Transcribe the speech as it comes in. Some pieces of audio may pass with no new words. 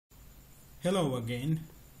Hello again.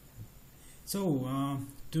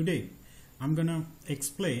 Today I'm gonna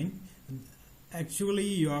explain. Actually,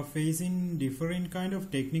 you are facing different kind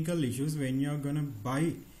of technical issues when you're gonna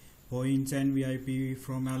buy points and VIP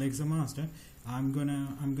from AlexaMaster. I'm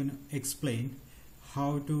gonna explain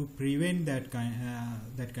how to prevent that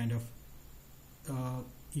kind of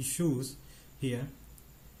issues here.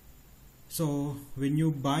 So when you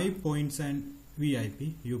buy points and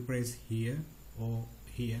VIP, you press here or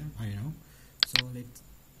here. I know. So let's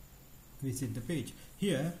visit the page.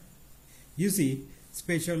 Here you see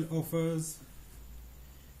special offers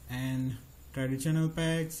and traditional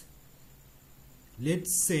packs.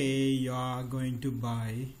 Let's say you are going to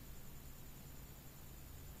buy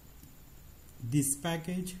this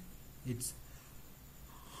package. It's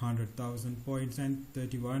 100,000 points and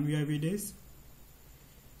 31 VIP days.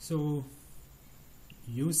 So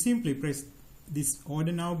you simply press this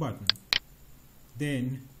order now button.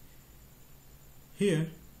 Then here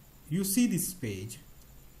you see this page.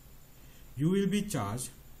 You will be charged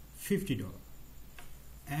 $50,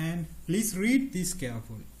 and please read this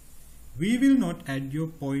carefully. We will not add your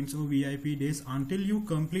points or VIP days until you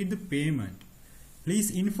complete the payment.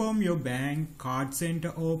 Please inform your bank, card center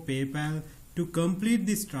or PayPal to complete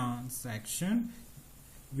this transaction.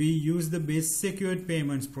 We use the best secured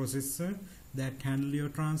payments processor that handle your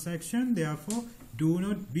transaction. Therefore, do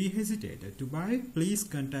not be hesitated to buy. Please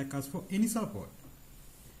contact us for any support.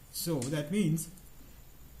 So that means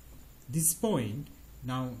this point,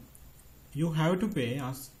 now you have to pay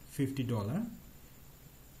us $50.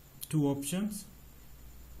 Two options.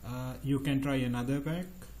 You can try another pack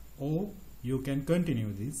or you can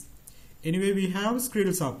continue this. Anyway, we have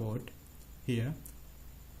Skrill support here.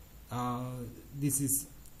 This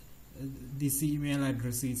email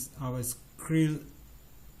address is our Skrill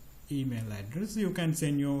email address. You can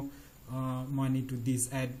send your money to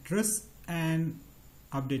this address and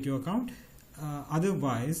update your account.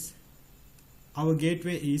 Otherwise, our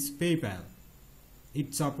gateway is PayPal.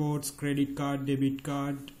 It supports credit card, debit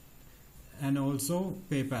card, and also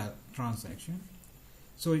PayPal transaction.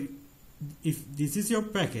 So if this is your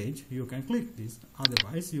package, you can click this.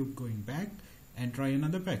 Otherwise, you're going back and try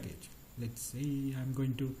another package. Let's say I'm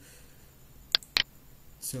going to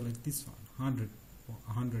select this one,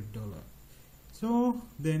 $100. So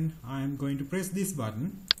then I'm going to press this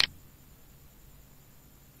button.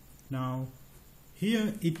 Now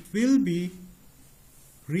here it will be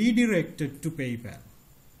redirected to PayPal.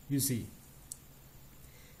 You see,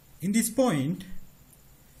 in this point,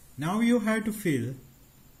 now you have to fill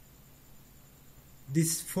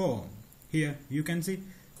this form. Here you can see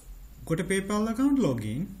got a PayPal account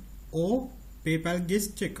login or PayPal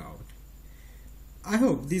guest checkout. I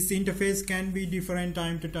hope this interface can be different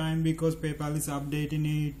time to time because PayPal is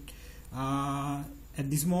updating it. At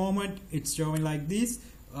this moment it's showing like this.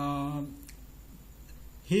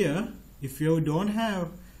 Here, if you don't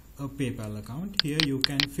have a PayPal account, here you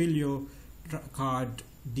can fill your card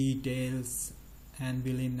details and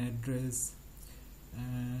billing address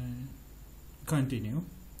and continue.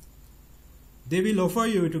 They will offer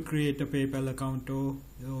you to create a PayPal account or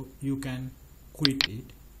you can quit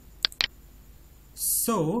it.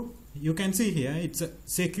 So you can see here it's a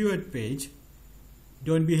secured page.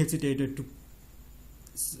 Don't be hesitated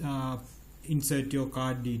to insert your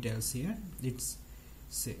card details here. It's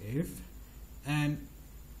safe. And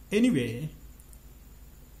anyway,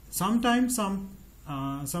 sometimes some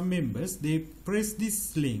members, they press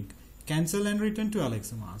this link, cancel and return to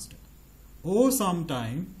AlexaMaster, or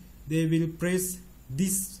sometime they will press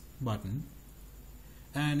this button,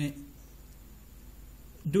 and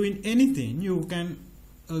doing anything, you can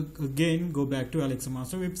again go back to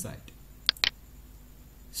AlexaMaster website.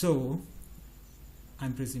 So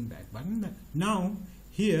I'm pressing back button. Now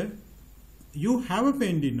here you have a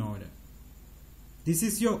pending order. This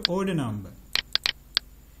is your order number.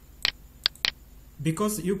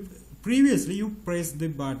 Because you previously you press the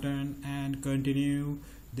button and continue,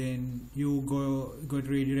 then you got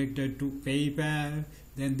redirected to PayPal.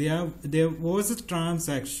 Then there was a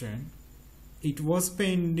transaction. It was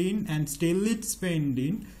pending and still it's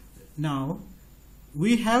pending. Now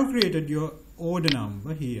we have created your order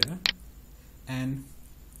number here, and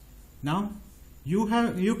now you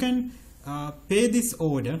can pay this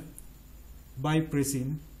order by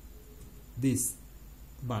pressing this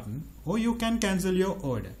button, or you can cancel your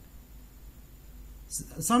order.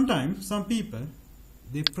 Sometimes some people,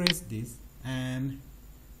 they press this and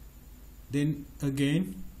then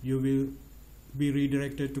again you will be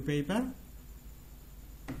redirected to PayPal.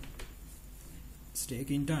 It's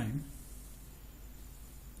taking time.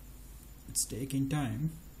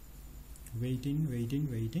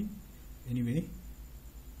 Waiting. Anyway,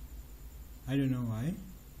 I don't know why.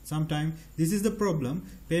 Sometimes this is the problem.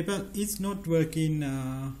 PayPal is not working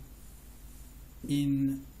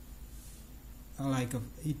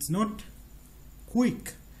it's not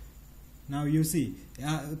quick. Now you see,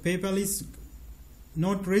 PayPal is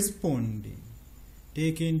not responding,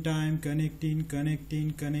 taking time,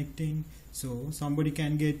 connecting, so somebody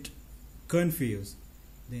can get confused.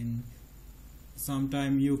 Then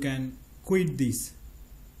sometime you can quit this.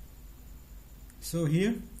 So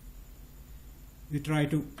here we try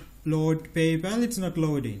to load PayPal, it's not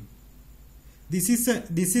loading. This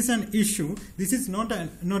is an issue. This is not an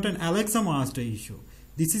AlexaMaster issue.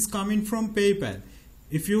 This is coming from PayPal.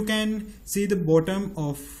 If you can see the bottom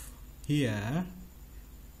of here,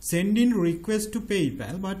 sending request to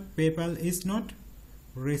PayPal, but PayPal is not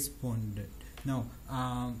responded. Now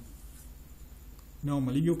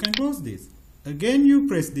normally you can close this. Again you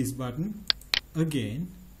press this button,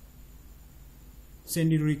 again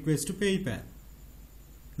sending request to PayPal.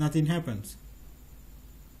 Nothing happens.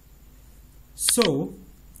 So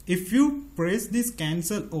if you press this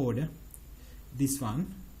cancel order, this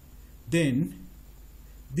one, then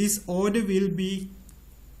this order will be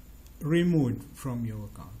removed from your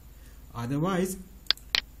account. Otherwise,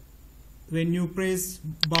 when you press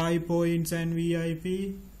buy points and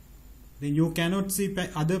VIP, then you cannot see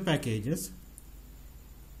other packages.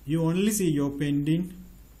 You only see your pending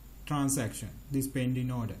transaction, this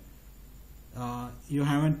pending order. You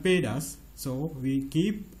haven't paid us, so we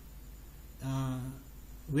keep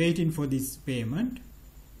waiting for this payment.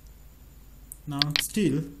 Now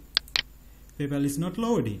still PayPal is not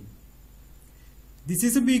loading. This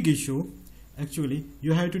is a big issue. Actually,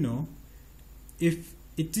 you have to know, if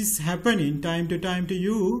it is happening time to time to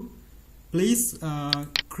you, please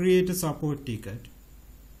create a support ticket.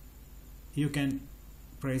 You can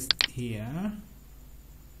press here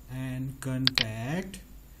and contact,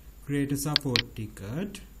 create a support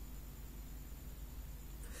ticket.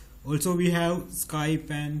 Also we have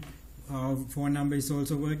Skype and phone number is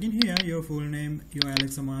also working here. Your full name, your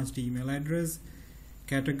AlexaMaster email address,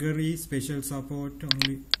 category, special support,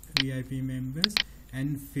 only VIP members,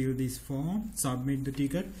 and fill this form, submit the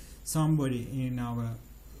ticket. Somebody in our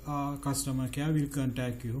customer care will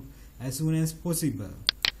contact you as soon as possible.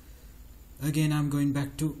 Again, I'm going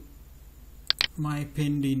back to my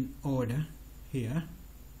pending order here.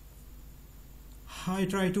 I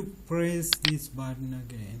try to press this button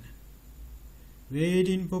again,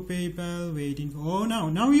 waiting for PayPal, waiting for,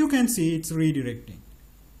 now you can see it's redirecting.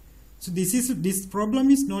 So this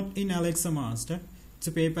problem is not in AlexaMaster, it's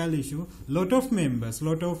a PayPal issue. Lot of members,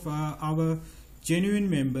 our genuine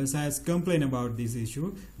members has complained about this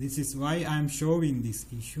issue. This is why I'm showing this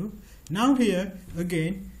issue. Now here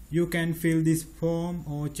again you can fill this form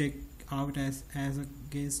or check out as a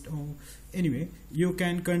guest, or anyway you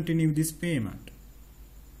can continue this payment,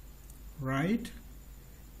 right?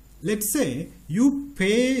 Let's say you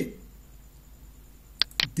pay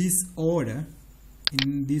this order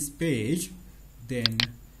in this page, then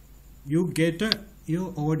you get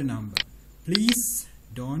your order number. Please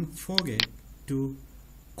don't forget to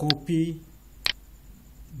copy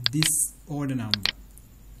this order number.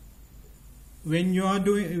 When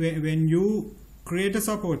you create a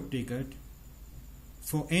support ticket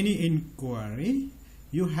for any inquiry,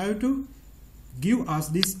 you have to give us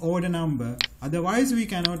this order number. Otherwise we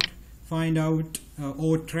cannot find out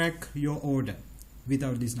or track your order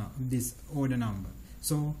without this order number.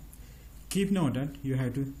 So keep noted, you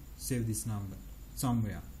have to save this number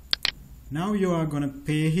somewhere. Now you are gonna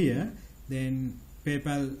pay here, then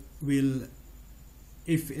PayPal will,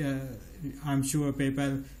 if I'm sure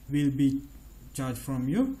PayPal will be charged from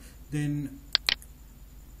you. Then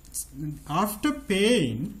after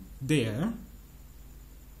paying there,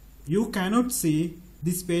 you cannot see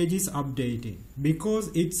this page is updating because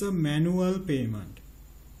it's a manual payment.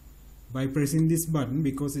 By pressing this button,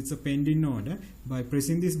 because it's a pending order, by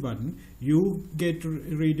pressing this button you get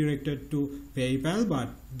redirected to PayPal, but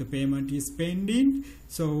the payment is pending.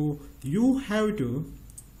 So you have to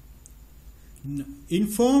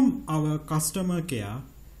inform our customer care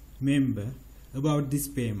member about this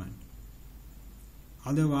payment.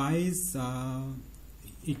 Otherwise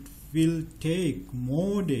it will take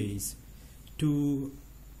more days to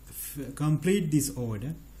complete this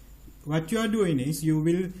order. What you are doing is you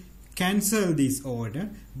will cancel this order,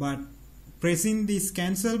 but pressing this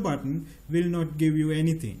cancel button will not give you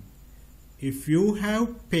anything. If you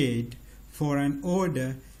have paid for an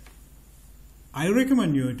order, I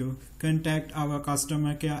recommend you to contact our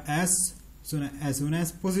customer care as soon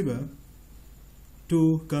as possible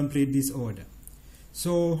to complete this order.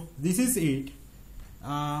 So this is it.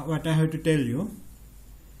 what I have to tell you.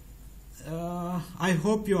 I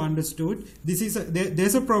hope you understood. This is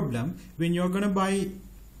there's a problem when you're gonna buy,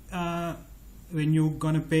 when you're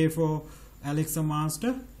gonna pay for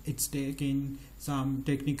AlexaMaster. It's taking some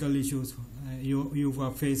technical issues. You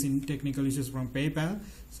are facing technical issues from PayPal.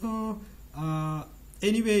 So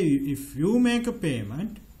anyway, if you make a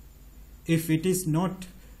payment, if it is not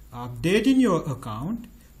updating your account,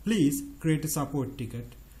 please create a support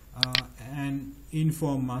ticket and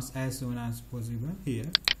inform us as soon as possible.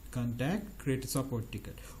 Here, contact, create a support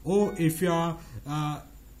ticket. Or if you are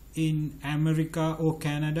in America or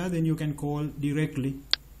Canada, then you can call directly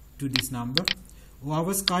to this number.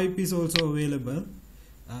 Our Skype is also available.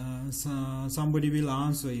 So somebody will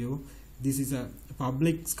answer you. This is a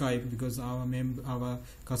public Skype because our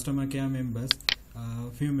customer care members,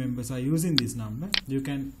 few members are using this number. You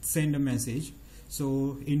can send a message,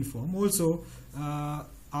 so inform. Also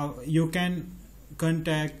you can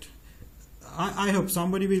contact, I hope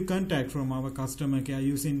somebody will contact from our customer care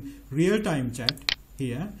using real-time chat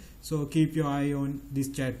here. So keep your eye on this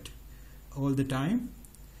chat all the time.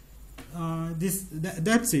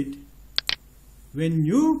 That's it. When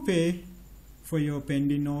you pay for your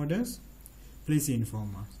pending orders, please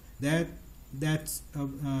inform us. That's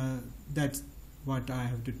what I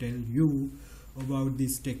have to tell you about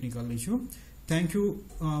this technical issue. Thank you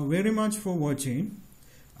very much for watching.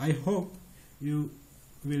 I hope you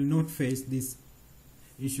will not face this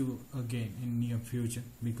issue again in near future,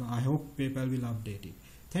 because I hope PayPal will update it.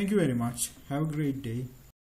 Thank you very much. Have a great day.